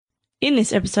In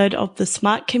this episode of the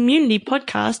Smart Community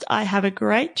podcast, I have a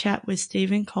great chat with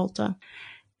Stephen Coulter.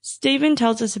 Stephen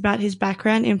tells us about his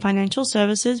background in financial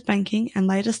services, banking, and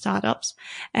later startups,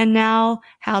 and now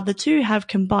how the two have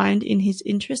combined in his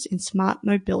interest in smart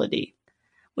mobility.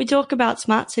 We talk about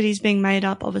smart cities being made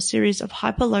up of a series of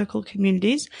hyper-local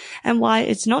communities and why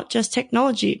it's not just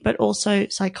technology, but also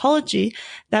psychology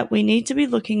that we need to be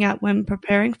looking at when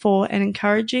preparing for and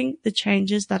encouraging the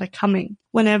changes that are coming,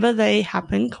 whenever they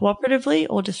happen cooperatively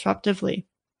or disruptively.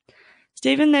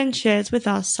 Stephen then shares with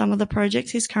us some of the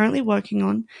projects he's currently working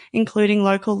on, including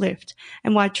Local Lift,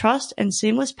 and why trust and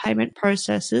seamless payment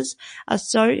processes are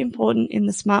so important in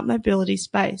the smart mobility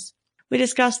space. We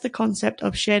discuss the concept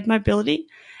of shared mobility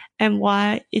and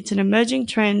why it's an emerging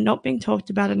trend not being talked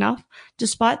about enough,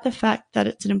 despite the fact that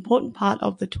it's an important part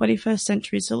of the 21st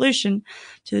century solution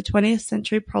to the 20th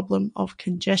century problem of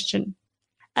congestion.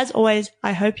 As always,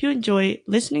 I hope you enjoy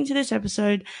listening to this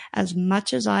episode as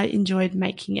much as I enjoyed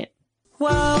making it.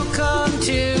 Welcome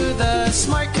to the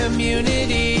smart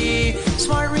community,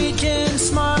 smart regions,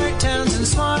 smart towns, and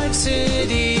smart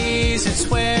cities. It's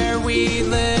where we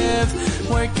live,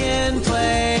 work, and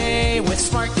play. With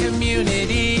smart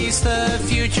communities, the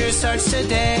future starts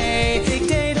today. Big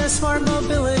data, smart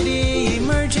mobility,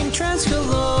 emerging trends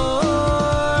galore.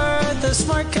 The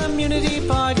Smart Community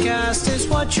Podcast is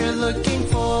what you're looking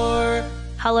for.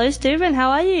 Hello, Stephen. How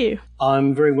are you?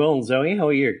 I'm very well, Zoe. How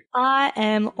are you? I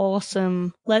am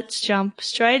awesome. Let's jump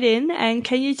straight in. And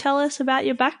can you tell us about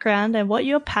your background and what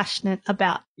you're passionate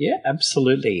about? Yeah,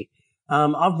 absolutely.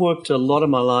 I've worked a lot of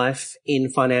my life in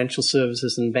financial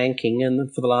services and banking,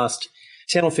 and for the last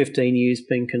 10 or 15 years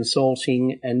been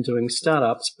consulting and doing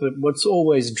startups. But what's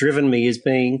always driven me is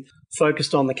being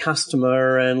focused on the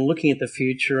customer and looking at the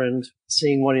future and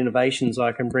seeing what innovations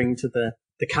I can bring to the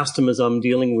customers I'm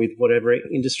dealing with, whatever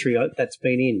industry that's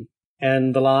been in.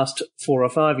 And the last 4 or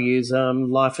 5 years,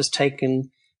 life has taken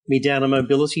me down a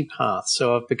mobility path.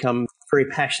 So I've become very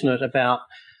passionate about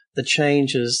the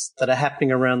changes that are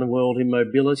happening around the world in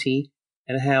mobility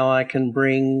and how I can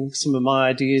bring some of my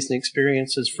ideas and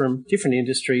experiences from different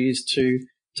industries to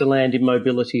land in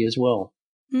mobility as well.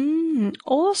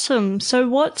 Awesome. So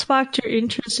what sparked your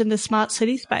interest in the smart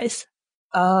city space?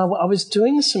 I was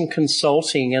doing some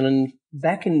consulting, and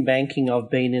back in banking, I've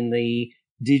been in the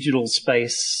digital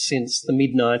space since the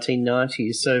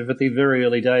mid-1990s, so for the very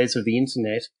early days of the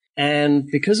internet. And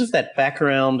because of that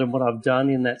background and what I've done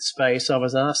in that space, I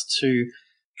was asked to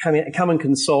come and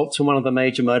consult to one of the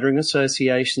major motoring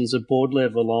associations at board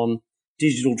level on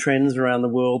digital trends around the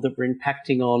world that were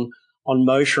impacting on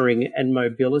motoring and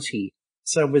mobility.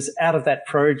 So it was out of that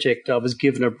project I was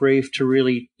given a brief to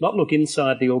really not look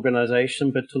inside the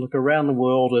organisation, but to look around the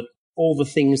world at all the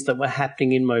things that were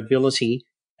happening in mobility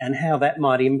and how that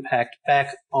might impact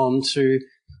back onto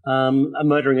a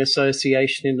motoring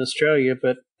association in Australia.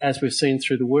 But as we've seen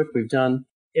through the work we've done,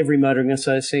 every motoring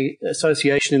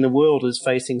association in the world is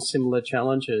facing similar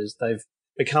challenges. They've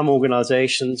become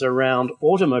organisations around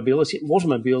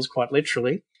automobiles quite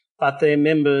literally, but their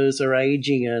members are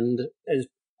ageing, and as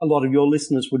a lot of your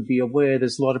listeners would be aware,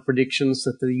 there's a lot of predictions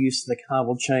that the use of the car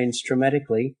will change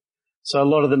dramatically. So a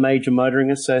lot of the major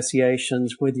motoring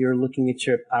associations, whether you're looking at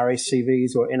your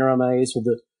RACVs or NRMAs or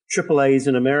the AAAs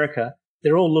in America,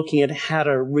 they're all looking at how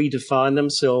to redefine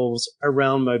themselves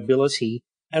around mobility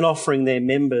and offering their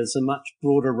members a much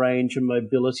broader range of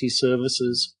mobility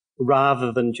services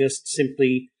rather than just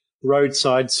simply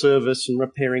roadside service and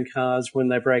repairing cars when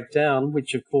they break down,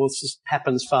 which of course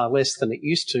happens far less than it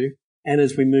used to. And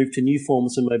as we move to new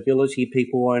forms of mobility,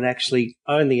 people won't actually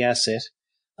own the asset.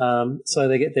 So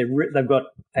they've got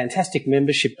fantastic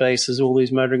membership bases, all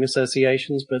these motoring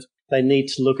associations, but they need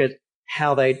to look at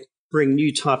how they bring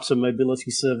new types of mobility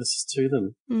services to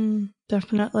them.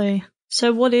 Definitely.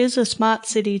 So what is a smart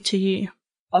city to you?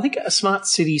 I think a smart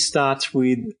city starts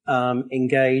with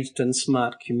engaged and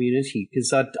smart community,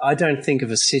 because I don't think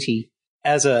of a city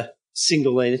as a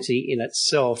single entity in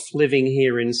itself. Living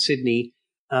here in Sydney,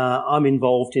 I'm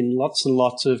involved in lots and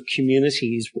lots of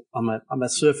communities. I'm a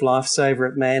surf lifesaver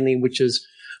at Manly, which is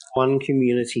one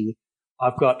community.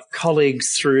 I've got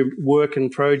colleagues through work and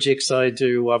projects I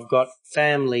do. I've got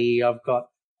family. I've got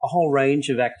a whole range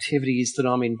of activities that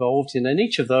I'm involved in, and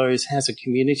each of those has a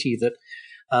community that,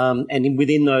 and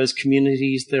within those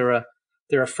communities there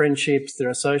are friendships, there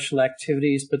are social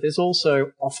activities, but there's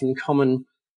also often common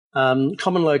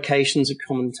locations at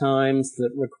common times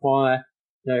that require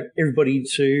everybody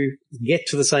to get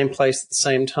to the same place at the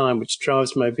same time, which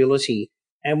drives mobility.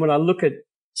 And when I look at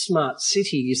smart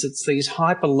cities, it's these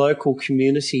hyper-local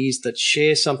communities that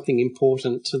share something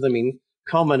important to them in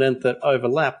common and that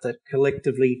overlap, that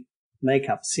collectively make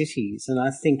up cities. And I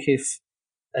think if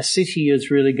a city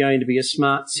is really going to be a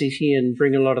smart city and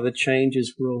bring a lot of the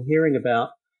changes we're all hearing about,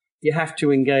 you have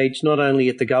to engage not only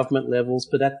at the government levels,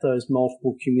 but at those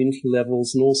multiple community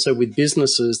levels, and also with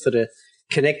businesses that are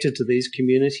connected to these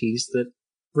communities that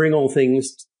bring all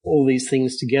these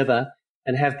things together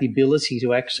and have the ability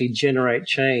to actually generate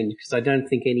change. Because I don't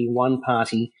think any one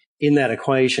party in that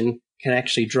equation can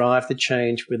actually drive the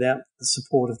change without the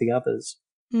support of the others.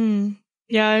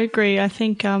 Yeah, I agree. I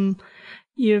think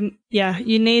you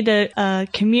need a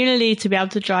community to be able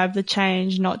to drive the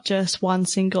change, not just one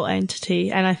single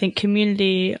entity. And I think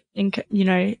community,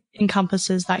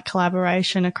 encompasses that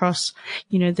collaboration across,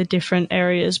 the different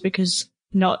areas, because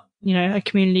a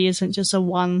community isn't just a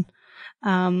one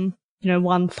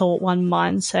thought, one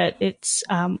mindset. It's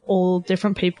all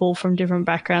different people from different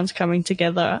backgrounds coming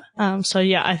together.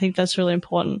 I think that's really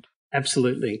important.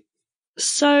 Absolutely.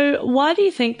 So why do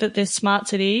you think that this smart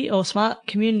city or smart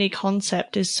community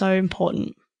concept is so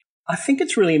important? I think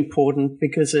it's really important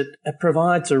because it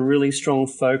provides a really strong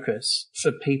focus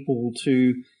for people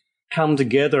to come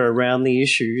together around the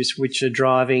issues which are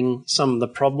driving some of the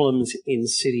problems in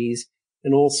cities,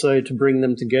 and also to bring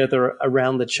them together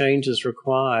around the changes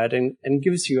required, and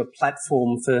gives you a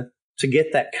platform to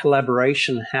get that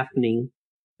collaboration happening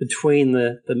between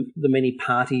the many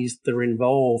parties that are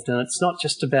involved. And it's not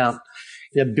just about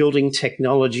building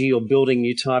technology or building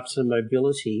new types of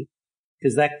mobility,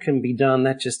 because that can be done.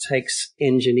 That just takes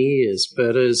engineers.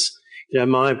 But as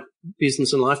my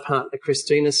business and life partner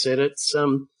Christina said,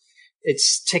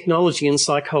 it's technology and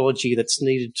psychology that's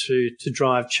needed to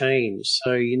drive change.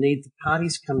 So you need the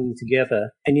parties coming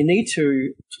together, and you need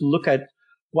to look at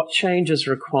what change is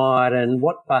required and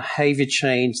what behaviour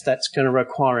change that's going to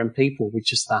require in people,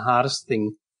 which is the hardest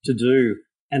thing to do.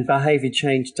 And behaviour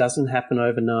change doesn't happen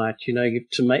overnight.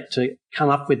 To come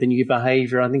up with a new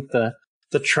behaviour, I think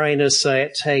the trainers say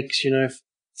it takes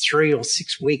 3 or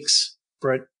 6 weeks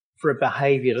for a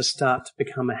behaviour to start to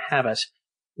become a habit.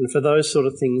 And for those sort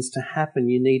of things to happen,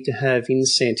 you need to have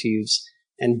incentives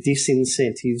and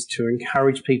disincentives to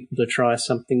encourage people to try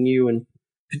something new. And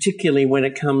particularly when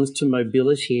it comes to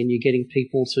mobility and you're getting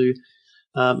people to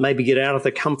maybe get out of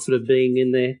the comfort of being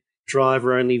in their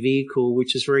driver-only vehicle,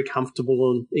 which is very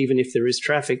comfortable, and even if there is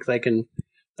traffic, they can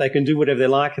do whatever they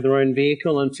like in their own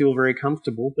vehicle and feel very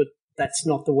comfortable. But that's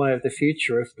not the way of the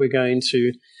future if we're going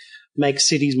to make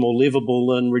cities more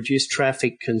livable and reduce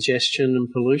traffic congestion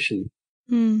and pollution.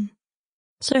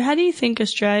 So how do you think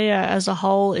Australia as a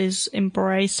whole is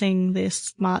embracing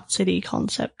this smart city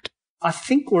concept? I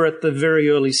think we're at the very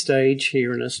early stage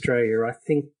here in Australia. I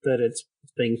think that it's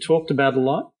being talked about a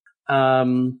lot.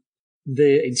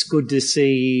 It's good to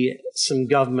see some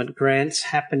government grants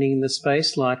happening in the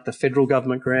space, like the federal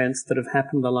government grants that have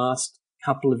happened the last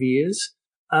couple of years.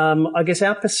 I guess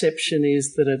our perception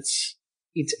is that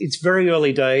it's very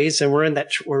early days, and we're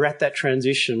at that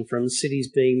transition from cities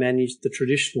being managed the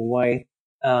traditional way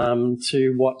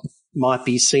to what might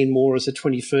be seen more as a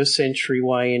 21st century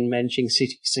way in managing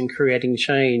cities and creating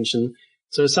change. And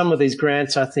so some of these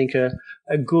grants I think are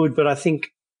good, but I think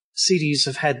cities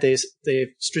have had their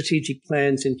strategic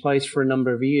plans in place for a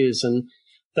number of years, and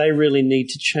they really need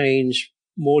to change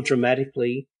more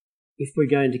dramatically if we're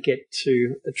going to get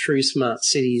to a true smart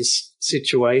cities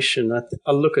situation.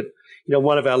 I look at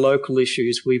one of our local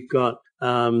issues. We've got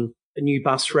a new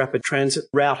bus rapid transit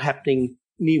route happening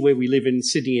near where we live in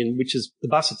Sydney, and which is the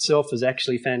bus itself is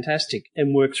actually fantastic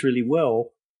and works really well.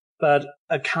 But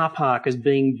a car park is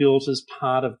being built as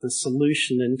part of the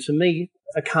solution. And to me,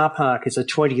 a car park is a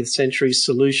 20th century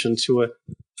solution to a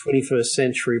 21st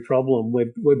century problem.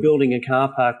 We're building a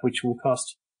car park which will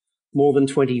cost more than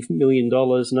 $20 million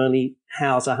and only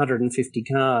house 150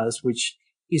 cars, which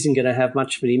isn't going to have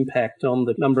much of an impact on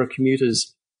the number of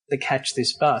commuters that catch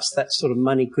this bus. That sort of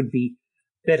money could be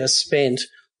better spent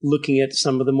looking at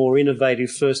some of the more innovative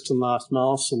first and last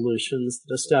mile solutions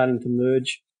that are starting to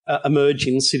emerge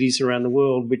in cities around the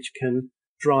world, which can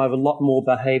drive a lot more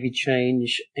behaviour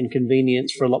change and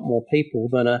convenience for a lot more people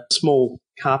than a small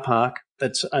car park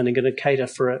that's only going to cater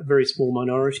for a very small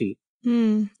minority.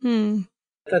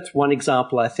 That's one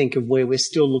example, I think, of where we're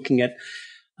still looking at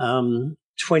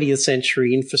 20th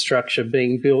century infrastructure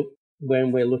being built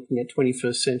when we're looking at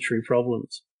 21st century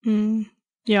problems.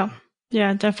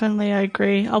 Yeah, definitely. I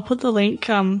agree. I'll put the link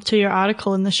to your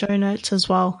article in the show notes as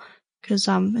well, because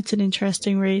it's an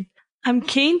interesting read. I'm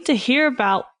keen to hear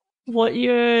about what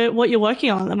you're working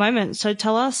on at the moment. So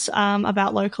tell us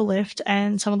about Local Lift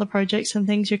and some of the projects and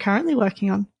things you're currently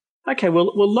working on. Okay,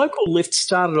 well, Local Lift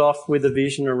started off with a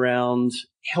vision around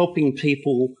helping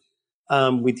people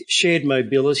with shared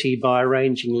mobility by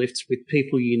arranging lifts with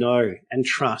people you know and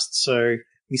trust. So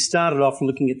we started off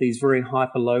looking at these very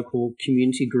hyper-local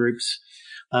community groups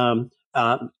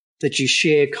that you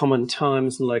share common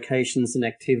times and locations and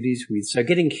activities with. So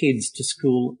getting kids to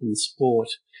school and sport,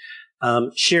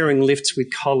 sharing lifts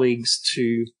with colleagues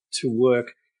to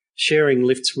work, sharing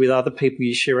lifts with other people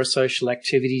you share a social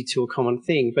activity to a common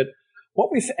thing. But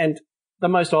and the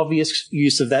most obvious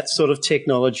use of that sort of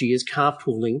technology is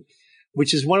carpooling,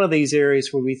 which is one of these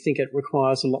areas where we think it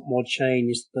requires a lot more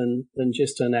change than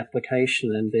just an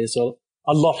application. And there's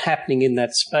a lot happening in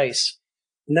that space.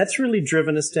 And that's really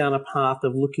driven us down a path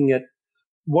of looking at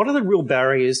what are the real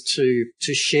barriers to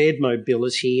shared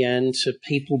mobility and to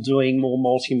people doing more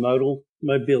multimodal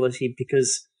mobility,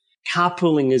 because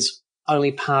carpooling is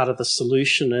only part of the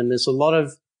solution, and there's a lot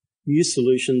of new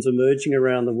solutions emerging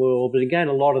around the world. But again,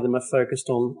 a lot of them are focused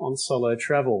on solo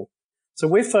travel. So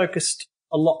we're focused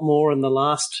a lot more in the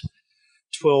last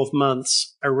 12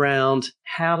 months around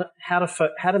how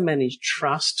to manage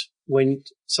trust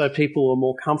so people are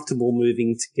more comfortable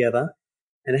moving together,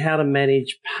 and how to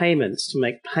manage payments to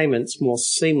make payments more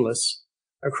seamless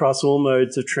across all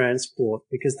modes of transport,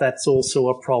 because that's also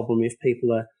a problem if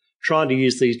people are trying to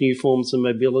use these new forms of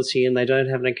mobility and they don't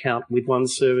have an account with one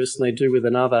service and they do with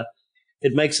another.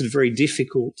 It makes it very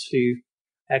difficult to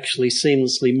actually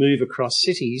seamlessly move across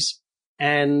cities.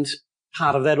 And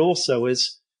part of that also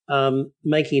is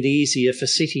making it easier for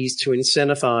cities to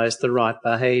incentivize the right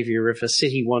behavior. If a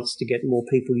city wants to get more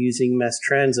people using mass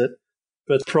transit,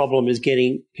 but the problem is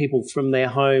getting people from their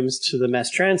homes to the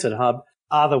mass transit hub,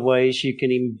 other ways you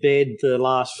can embed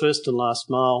the first and last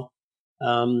mile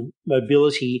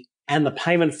mobility and the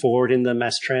payment for it in the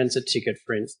mass transit ticket,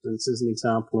 for instance, as an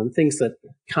example, and things that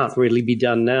can't really be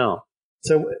done now.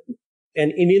 So,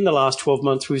 and in the last 12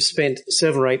 months, we've spent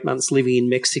 7 or 8 months living in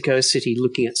Mexico City,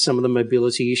 looking at some of the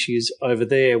mobility issues over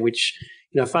there, which,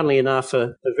 funnily enough,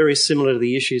 are very similar to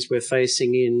the issues we're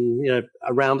facing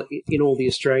around in all the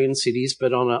Australian cities,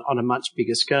 but on a much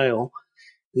bigger scale.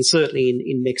 And certainly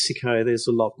in Mexico, there's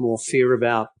a lot more fear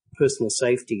about personal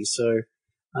safety. So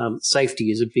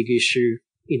safety is a big issue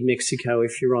in Mexico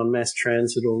if you're on mass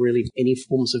transit or really any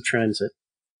forms of transit.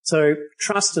 So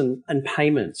trust and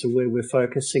payments are where we're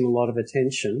focusing a lot of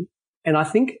attention. And I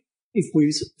think if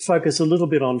we focus a little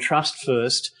bit on trust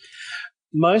first,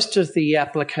 most of the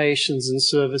applications and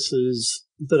services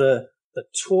that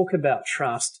talk about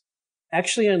trust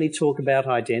actually only talk about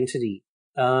identity.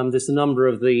 There's a number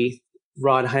of the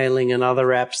ride-hailing and other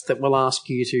apps that will ask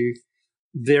you to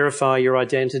verify your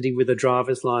identity with a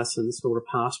driver's license or a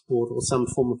passport or some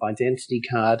form of identity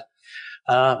card,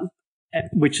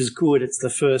 which is good. It's the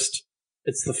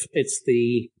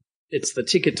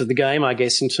ticket to the game, I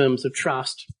guess, in terms of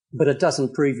trust, but it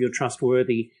doesn't prove you're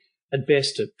trustworthy. At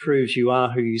best, it proves you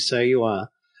are who you say you are.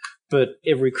 But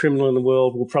every criminal in the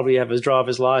world will probably have a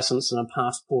driver's license and a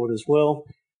passport as well.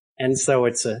 And so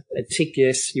it's a tick,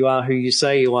 yes, you are who you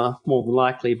say you are, more than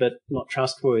likely, but not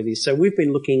trustworthy. So we've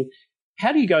been looking,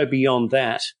 how do you go beyond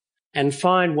that and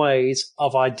find ways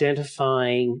of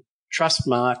identifying trust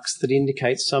marks that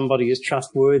indicate somebody is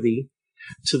trustworthy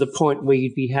to the point where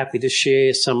you'd be happy to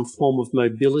share some form of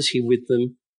mobility with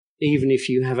them, even if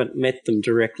you haven't met them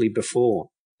directly before.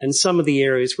 And some of the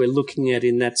areas we're looking at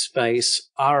in that space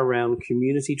are around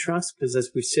community trust, because as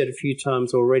we've said a few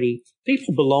times already,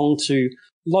 people belong to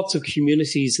lots of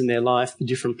communities in their life for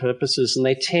different purposes, and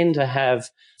they tend to have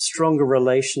stronger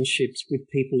relationships with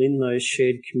people in those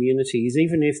shared communities,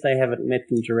 even if they haven't met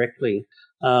them directly,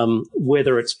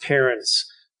 whether it's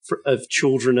parents of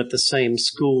children at the same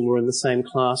school or in the same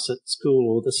class at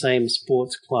school or the same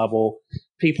sports club or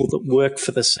people that work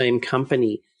for the same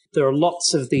company. There are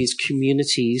lots of these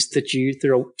communities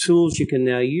there are tools you can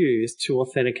now use to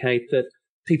authenticate that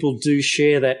people do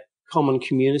share that common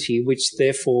community, which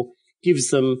therefore gives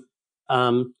them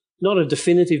not a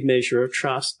definitive measure of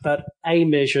trust, but a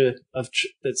measure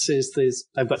that says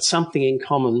they've got something in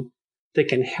common that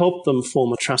can help them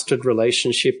form a trusted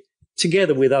relationship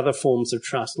together with other forms of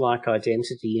trust like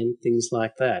identity and things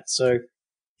like that. So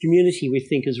community, we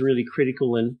think, is really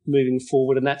critical in moving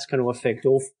forward, and that's going to affect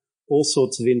all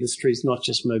sorts of industries, not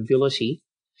just mobility.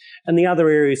 And the other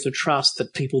areas of trust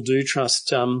that people do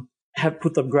trust have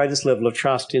put the greatest level of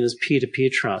trust in is peer-to-peer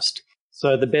trust.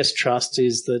 So the best trust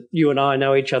is that you and I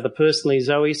know each other personally,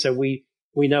 Zoe, so we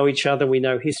know each other, we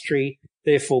know history,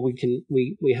 therefore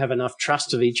we have enough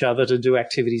trust of each other to do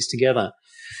activities together.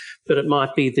 But it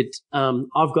might be that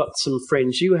I've got some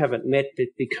friends you haven't met, but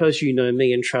because you know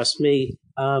me and trust me,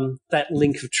 that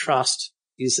link of trust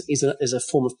is a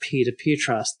form of peer-to-peer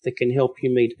trust that can help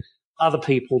you meet other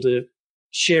people to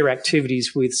share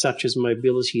activities with, such as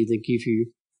mobility, that give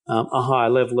you a higher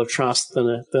level of trust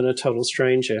than a total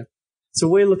stranger. So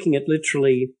we're looking at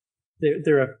literally,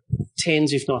 there are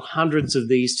tens, if not hundreds, of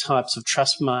these types of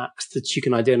trust marks that you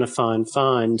can identify and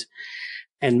find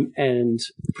and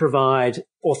provide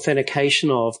authentication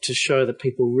of, to show that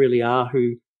people really are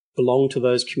who belong to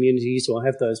those communities or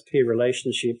have those peer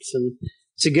relationships. And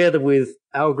together with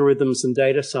algorithms and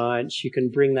data science, you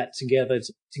can bring that together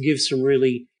to give some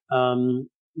really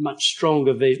much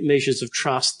stronger measures of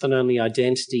trust than only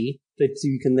identity, that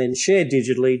you can then share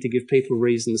digitally to give people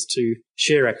reasons to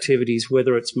share activities,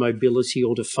 whether it's mobility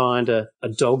or to find a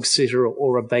dog sitter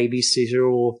or a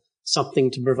babysitter, or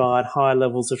something to provide high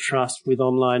levels of trust with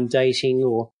online dating,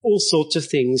 or all sorts of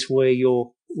things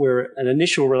where an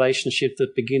initial relationship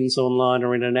that begins online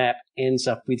or in an app ends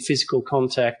up with physical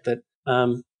contact that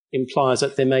implies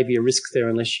that there may be a risk there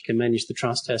unless you can manage the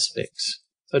trust aspects.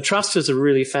 So trust is a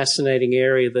really fascinating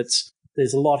area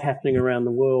there's a lot happening around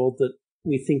the world that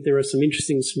we think there are some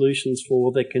interesting solutions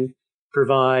for that can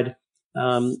provide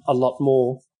a lot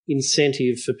more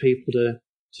incentive for people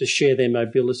to share their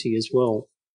mobility as well.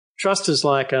 Trust is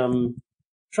like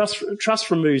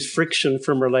trust removes friction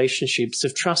from relationships.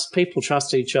 If people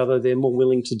trust each other, they're more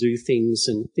willing to do things,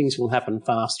 and things will happen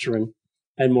faster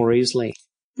and more easily.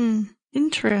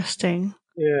 Interesting.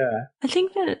 Yeah. I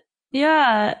think that,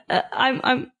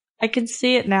 I can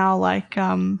see it now, like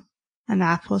an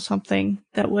app or something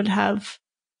that would have,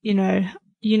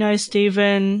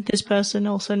 Stephen, this person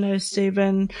also knows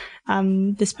Stephen,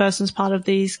 this person's part of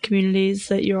these communities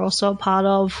that you're also a part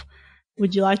of.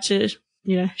 Would you like to,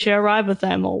 share a ride with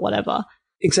them or whatever?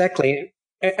 Exactly.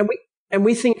 And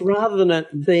we think, rather than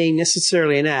it being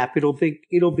necessarily an app,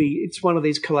 it's one of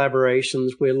these collaborations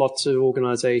where lots of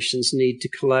organizations need to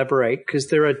collaborate, because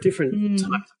there are different types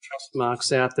of trust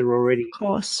marks out there already. Of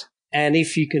course. And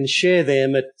if you can share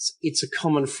them, it's a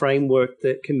common framework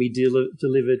that can be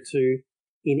delivered to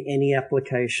in any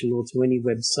application or to any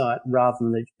website, rather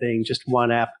than it being just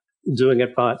one app doing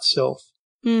it by itself.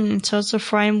 So it's a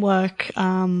framework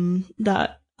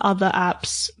that other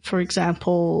apps, for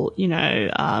example,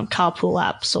 carpool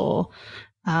apps or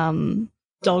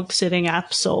dog sitting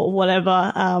apps or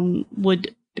whatever,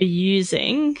 would be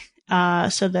using,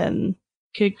 so then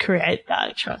could create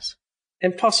that trust.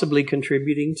 And possibly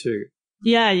contributing to.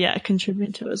 Yeah,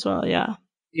 contribute to as well, yeah.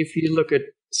 If you look at,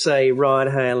 say,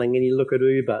 ride-hailing, and you look at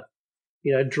Uber,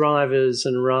 drivers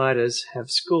and riders have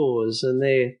scores, and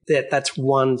that's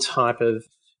one type of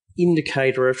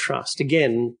indicator of trust.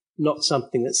 Again, not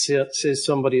something that says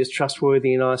somebody is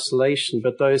trustworthy in isolation,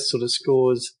 but those sort of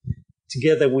scores,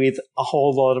 together with a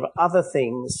whole lot of other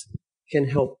things, can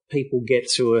help people get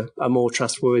to a more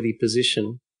trustworthy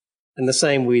position. And the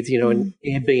same with, an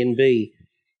Airbnb.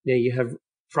 You have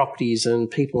properties and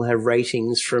people have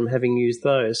ratings from having used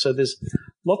those. So there's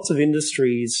lots of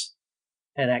industries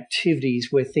and activities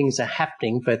where things are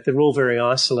happening, but they're all very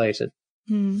isolated.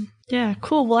 Yeah,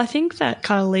 cool. Well, I think that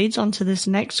kind of leads on to this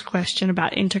next question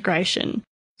about integration.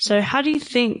 So how do you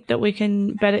think that we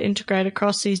can better integrate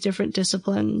across these different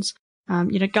disciplines?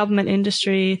 Government,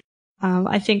 industry.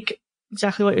 I think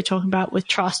exactly what you're talking about with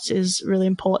trust is really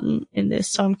important in this.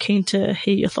 So I'm keen to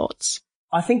hear your thoughts.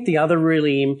 I think the other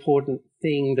really important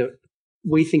thing that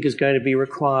we think is going to be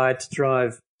required to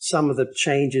drive some of the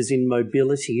changes in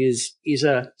mobility is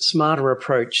a smarter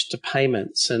approach to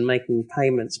payments, and making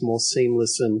payments more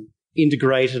seamless and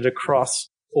integrated across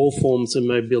all forms of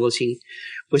mobility.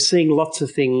 We're seeing lots of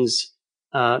things,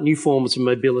 new forms of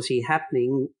mobility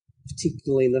happening,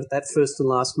 particularly in that first and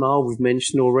last mile we've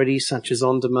mentioned already, such as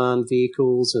on-demand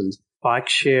vehicles and bike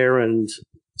share and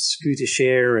scooter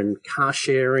share and car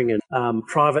sharing and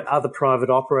other private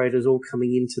operators all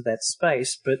coming into that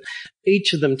space. But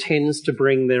each of them tends to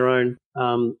bring their own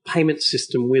payment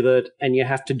system with it, and you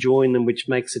have to join them, which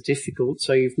makes it difficult.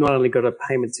 So you've not only got a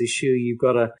payments issue, you've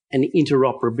got an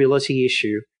interoperability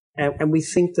issue. And we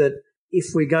think that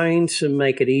if we're going to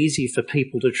make it easy for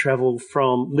people to travel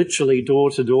from literally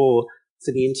door to door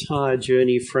for the entire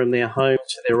journey from their home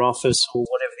to their office or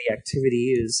whatever the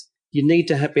activity is, you need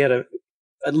to be able to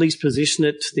at least position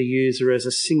it to the user as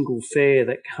a single fare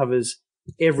that covers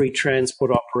every transport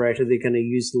operator they're going to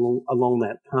use along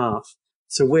that path.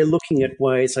 So we're looking at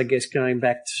ways, I guess, going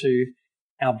back to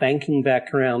our banking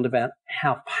background, about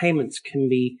how payments can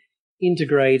be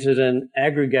integrated and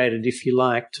aggregated, if you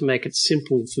like, to make it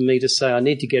simple for me to say I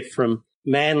need to get from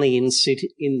Manly in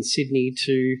Sydney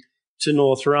to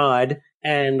North Ryde,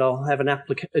 and I'll have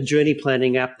a journey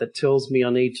planning app that tells me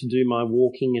I need to do my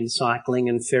walking and cycling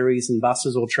and ferries and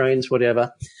buses or trains,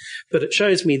 whatever. But it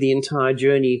shows me the entire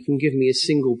journey. It can give me a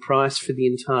single price for the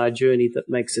entire journey that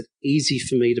makes it easy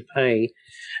for me to pay.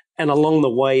 And along the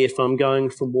way, if I'm going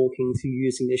from walking to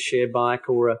using a share bike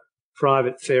or a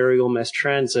private ferry or mass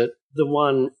transit, the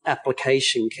one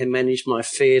application can manage my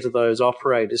fare to those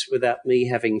operators without me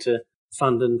having to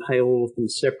fund and pay all of them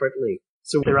separately.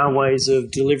 So there are ways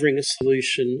of delivering a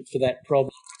solution for that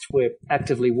problem, which we're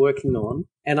actively working on.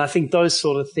 And I think those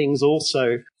sort of things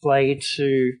also play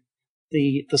to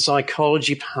the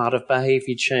psychology part of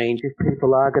behaviour change. If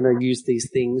people are going to use these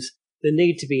things, there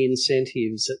need to be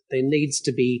incentives. There needs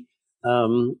to be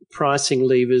pricing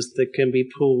levers that can be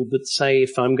pulled that say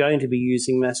if I'm going to be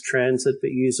using mass transit but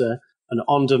use an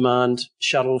on-demand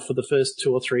shuttle for the first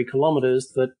 2 or 3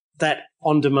 kilometres, that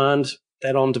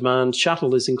on-demand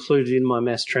shuttle is included in my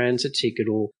mass transit ticket,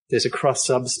 or there's a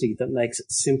cross-subsidy that makes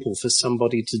it simple for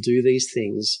somebody to do these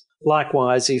things.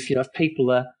 Likewise, if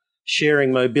people are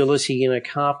sharing mobility in a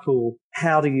carpool,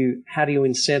 how do you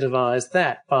incentivize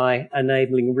that? By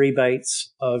enabling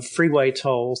rebates of freeway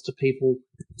tolls to people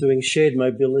doing shared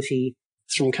mobility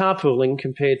from carpooling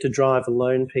compared to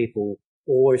drive-alone people.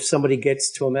 Or if somebody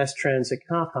gets to a mass transit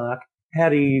car park, how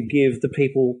do you give the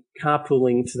people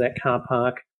carpooling to that car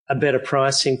park a better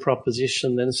pricing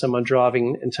proposition than someone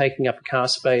driving and taking up a car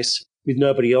space with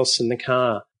nobody else in the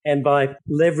car? And by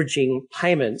leveraging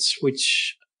payments,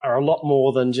 which are a lot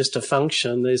more than just a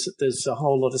function, there's a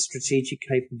whole lot of strategic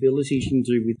capabilities you can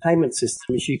do with payment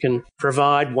systems. You can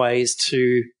provide ways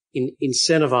to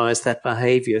incentivize that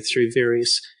behavior through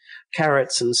various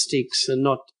carrots and sticks, and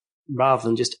not rather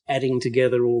than just adding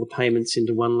together all the payments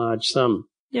into one large sum.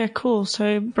 Yeah, cool.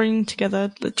 So bringing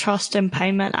together the trust and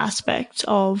payment aspect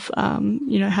of,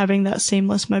 having that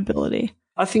seamless mobility.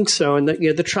 I think so. And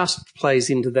the trust plays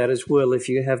into that as well. If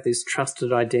you have this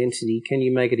trusted identity, can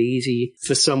you make it easy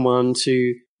for someone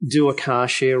to do a car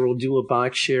share or do a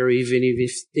bike share, even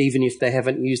if they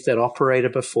haven't used that operator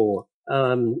before?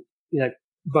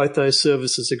 Both those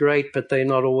services are great, but they're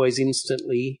not always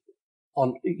instantly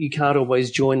on. You can't always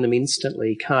join them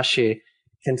instantly. Car share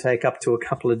can take up to a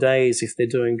couple of days if they're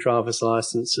doing driver's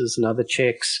licenses and other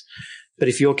checks. But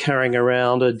if you're carrying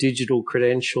around a digital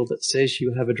credential that says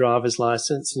you have a driver's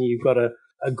license and you've got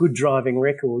a good driving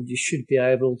record, you should be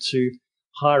able to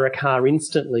hire a car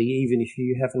instantly, even if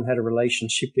you haven't had a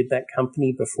relationship with that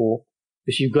company before,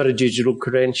 because you've got a digital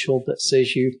credential that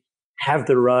says you have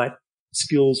the right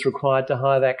skills required to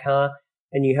hire that car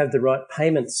and you have the right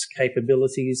payments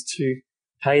capabilities to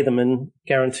pay them and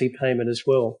guarantee payment as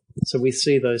well. So we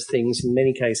see those things in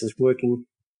many cases working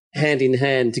hand in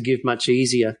hand to give much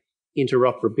easier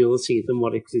interoperability than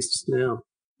what exists now.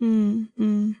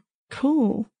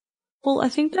 Cool. Well, I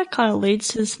think that kind of leads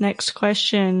to this next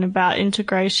question about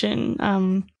integration.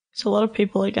 So a lot of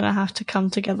people are going to have to come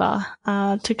together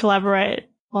to collaborate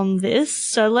on this.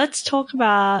 So let's talk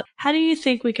about, how do you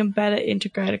think we can better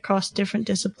integrate across different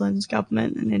disciplines,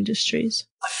 government and industries?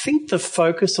 I think the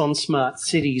focus on smart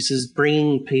cities is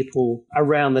bringing people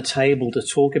around the table to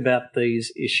talk about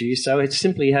these issues. So it's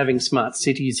simply having smart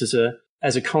cities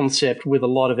as a concept with a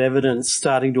lot of evidence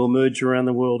starting to emerge around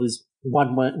the world is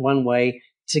one way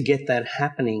to get that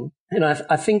happening. And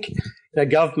I think the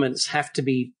governments have to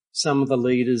be some of the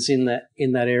leaders in that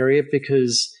area,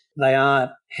 because they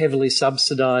are heavily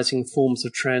subsidising forms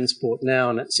of transport now,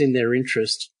 and it's in their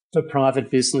interest for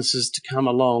private businesses to come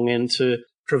along and to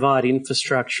provide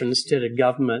infrastructure instead of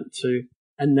government to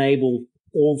enable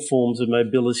all forms of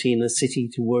mobility in the city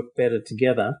to work better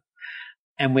together.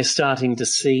 And we're starting to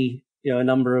see, a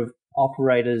number of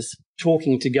operators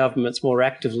talking to governments more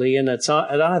actively, and it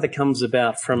either comes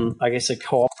about from, I guess, a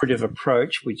cooperative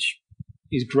approach, which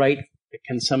is great. It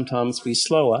can sometimes be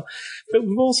slower, but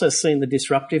we've also seen the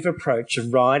disruptive approach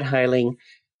of ride-hailing,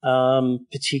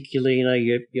 particularly,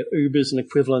 your Ubers and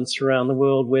equivalents around the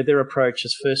world, where their approach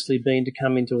has firstly been to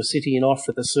come into a city and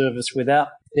offer the service without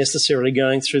necessarily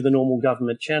going through the normal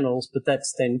government channels, but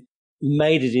that's then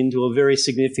made it into a very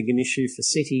significant issue for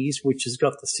cities, which has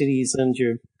got the cities and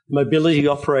your mobility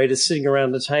operators sitting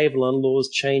around the table and laws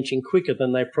changing quicker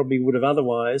than they probably would have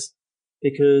otherwise,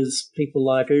 because people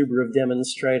like Uber have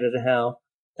demonstrated how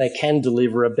they can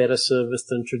deliver a better service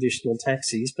than traditional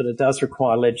taxis, but it does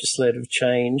require legislative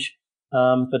change.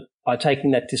 But by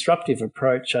taking that disruptive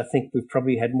approach, I think we've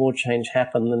probably had more change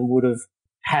happen than would have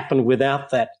happened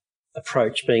without that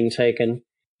approach being taken.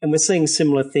 And we're seeing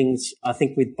similar things, I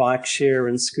think, with bike share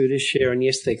and scooter share. And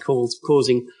yes, they're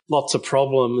causing lots of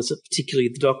problems, particularly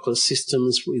the dockless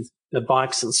systems with the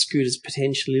bikes and scooters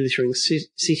potentially littering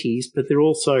cities, but they're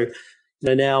also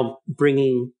they're now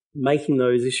making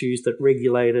those issues that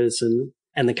regulators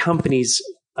and the companies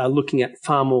are looking at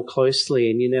far more closely.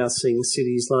 And you're now seeing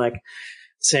cities like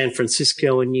San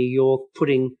Francisco and New York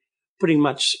putting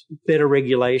much better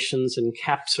regulations and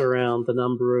caps around the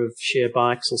number of share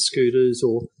bikes or scooters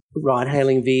or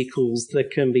ride-hailing vehicles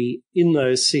that can be in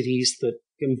those cities that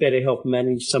can better help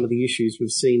manage some of the issues we've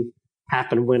seen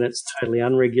happen when it's totally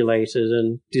unregulated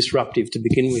and disruptive to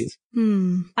begin with.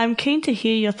 I'm keen to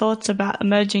hear your thoughts about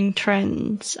emerging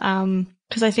trends,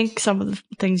 because I think some of the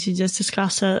things you just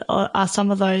discussed are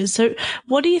some of those. So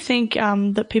what do you think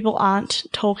that people aren't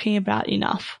talking about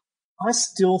enough? I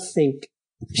still think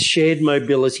shared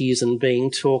mobility isn't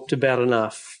being talked about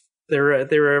enough. There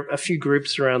are a few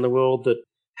groups around the world that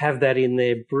have that in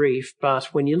their brief, but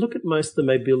when you look at most of the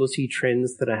mobility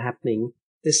trends that are happening,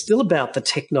 they're still about the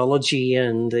technology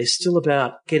and they're still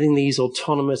about getting these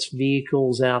autonomous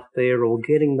vehicles out there or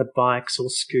getting the bikes or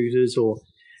scooters or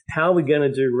how are we going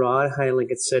to do ride-hailing,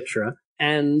 etc.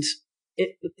 And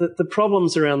the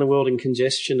problems around the world in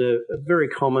congestion are very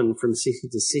common from city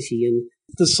to city, and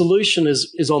the solution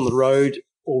is on the road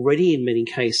already in many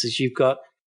cases. You've got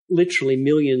literally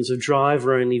millions of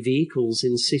driver-only vehicles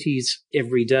in cities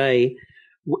every day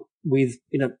with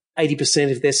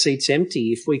 80% of their seats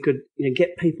empty. If we could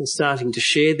get people starting to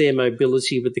share their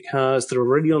mobility with the cars that are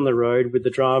already on the road, with the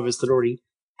drivers that are already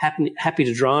happy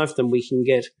to drive them, we can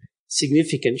get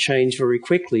significant change very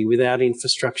quickly without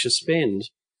infrastructure spend.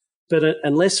 But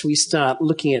unless we start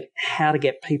looking at how to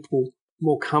get people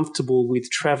more comfortable with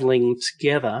travelling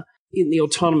together, in the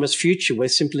autonomous future, we're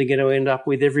simply going to end up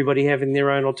with everybody having their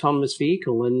own autonomous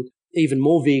vehicle and even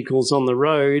more vehicles on the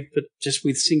road, but just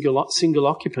with single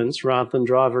occupants rather than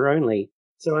driver only.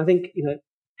 So I think,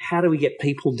 how do we get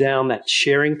people down that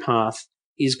sharing path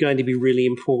is going to be really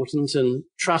important, and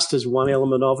trust is one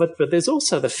element of it. But there's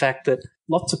also the fact that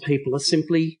lots of people are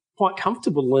simply quite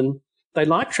comfortable and they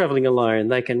like travelling alone.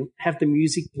 They can have the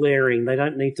music blaring. They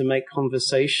don't need to make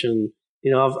conversation.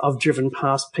 I've driven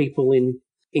past people in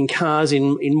cars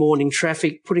in morning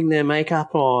traffic putting their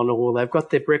makeup on, or they've got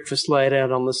their breakfast laid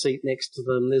out on the seat next to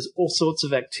them. There's all sorts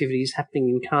of activities happening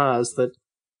in cars that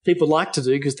people like to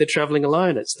do because they're travelling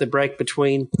alone. It's the break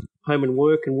between home and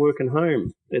work and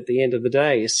home at the end of the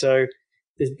day. So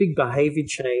there's big behaviour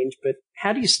change, but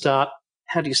how do you start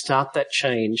that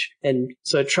change? And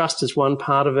so trust is one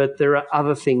part of it. There are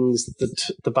other things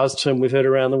that the buzz term we've heard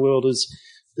around the world is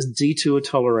detour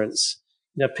tolerance.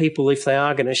 People, if they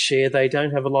are going to share, they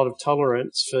don't have a lot of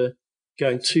tolerance for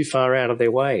going too far out of their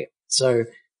way. So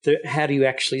how do you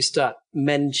actually start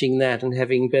managing that and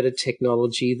having better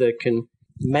technology that can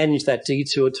manage that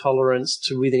detour tolerance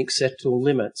to within acceptable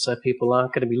limits, so people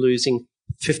aren't going to be losing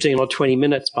 15 or 20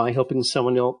 minutes by helping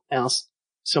someone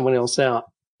else out.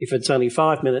 If it's only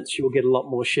 5 minutes, you'll get a lot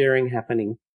more sharing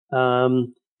happening.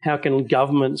 How can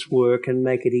governments work and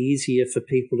make it easier for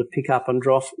people to pick up and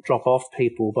drop off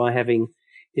people by having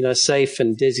safe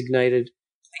and designated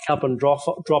pick up and drop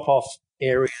off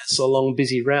areas along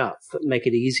busy routes that make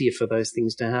it easier for those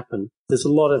things to happen? There's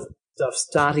a lot of stuff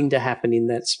starting to happen in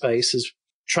that space. As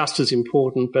trust is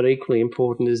important, but equally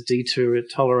important is detour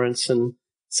tolerance and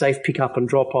safe pick up and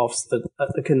drop offs that are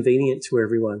convenient to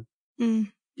everyone.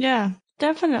 Yeah,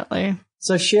 definitely.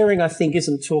 So sharing, I think,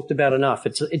 isn't talked about enough.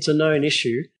 It's a known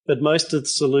issue, but most of the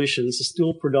solutions are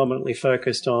still predominantly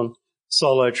focused on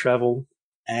solo travel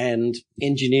and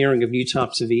engineering of new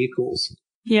types of vehicles.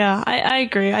 Yeah, I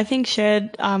agree. I think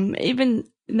shared,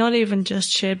 not even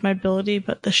just shared mobility,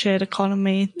 but the shared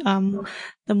economy,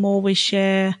 the more we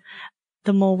share,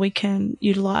 the more we can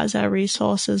utilize our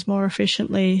resources more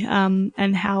efficiently,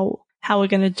 and how we're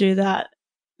going to do that,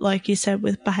 like you said,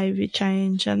 with behavior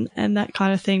change and that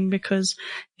kind of thing, because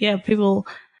people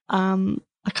are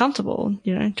comfortable,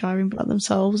 driving by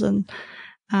themselves, and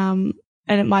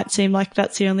it might seem like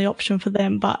that's the only option for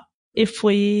them. But if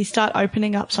we start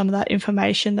opening up some of that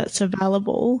information that's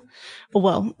available,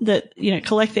 collect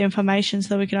the information so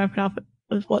that we can open up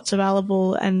with what's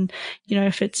available, and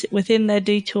if it's within their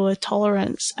detour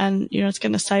tolerance and it's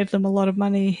going to save them a lot of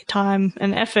money, time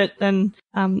and effort, then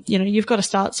you've got to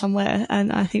start somewhere.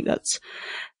 And I think that's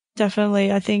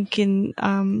definitely, I think in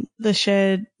the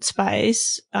shared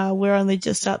space, we're only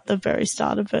just at the very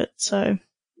start of it. So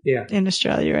yeah, in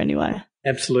Australia anyway.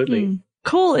 Absolutely.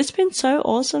 Cool. It's been so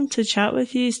awesome to chat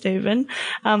with you, Stephen.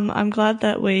 I'm glad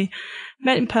that we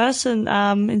met in person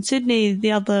in Sydney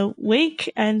the other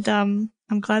week, and I'm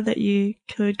glad that you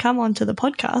could come onto the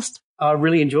podcast. I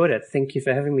really enjoyed it. Thank you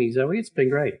for having me, Zoe. It's been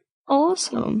great.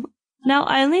 Awesome. Now,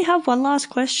 I only have one last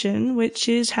question, which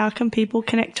is, how can people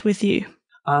connect with you?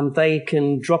 They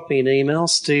can drop me an email,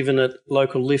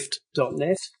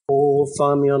 stephen@locallift.net, or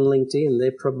find me on LinkedIn.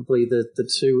 They're probably the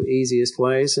two easiest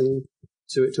ways and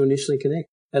to initially connect.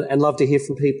 And love to hear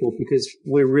from people, because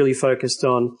we're really focused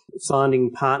on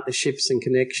finding partnerships and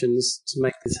connections to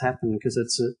make this happen, because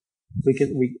we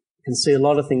can see a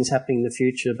lot of things happening in the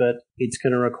future, but it's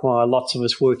going to require lots of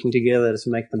us working together to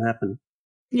make them happen.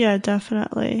 Yeah,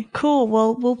 definitely. Cool.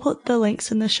 Well, we'll put the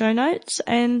links in the show notes,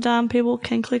 and people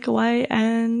can click away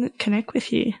and connect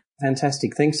with you.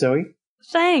 Fantastic. Thanks, Zoe.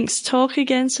 Thanks. Talk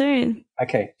again soon.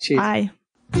 Okay. Cheers. Bye.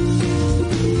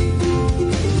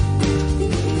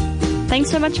 Thanks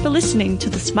so much for listening to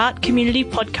the Smart Community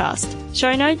Podcast.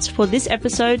 Show notes for this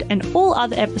episode and all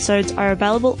other episodes are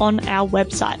available on our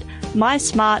website,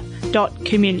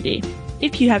 mysmart.community.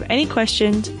 If you have any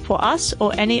questions for us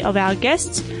or any of our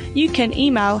guests, you can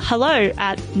email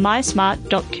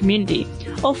hello@mysmart.community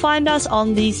or find us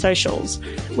on the socials.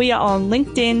 We are on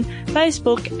LinkedIn,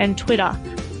 Facebook and Twitter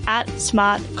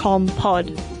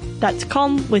 @SmartComPod. That's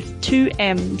com with 2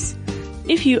 M's.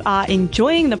 If you are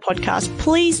enjoying the podcast,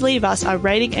 please leave us a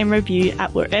rating and review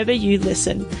at wherever you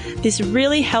listen. This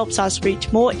really helps us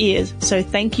reach more ears, so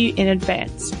thank you in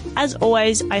advance. As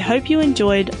always, I hope you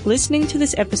enjoyed listening to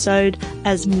this episode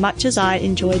as much as I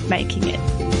enjoyed making it.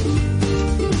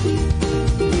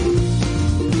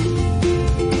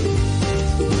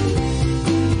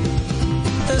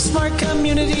 The Smart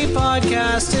Community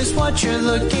Podcast is what you're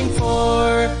looking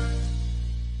for.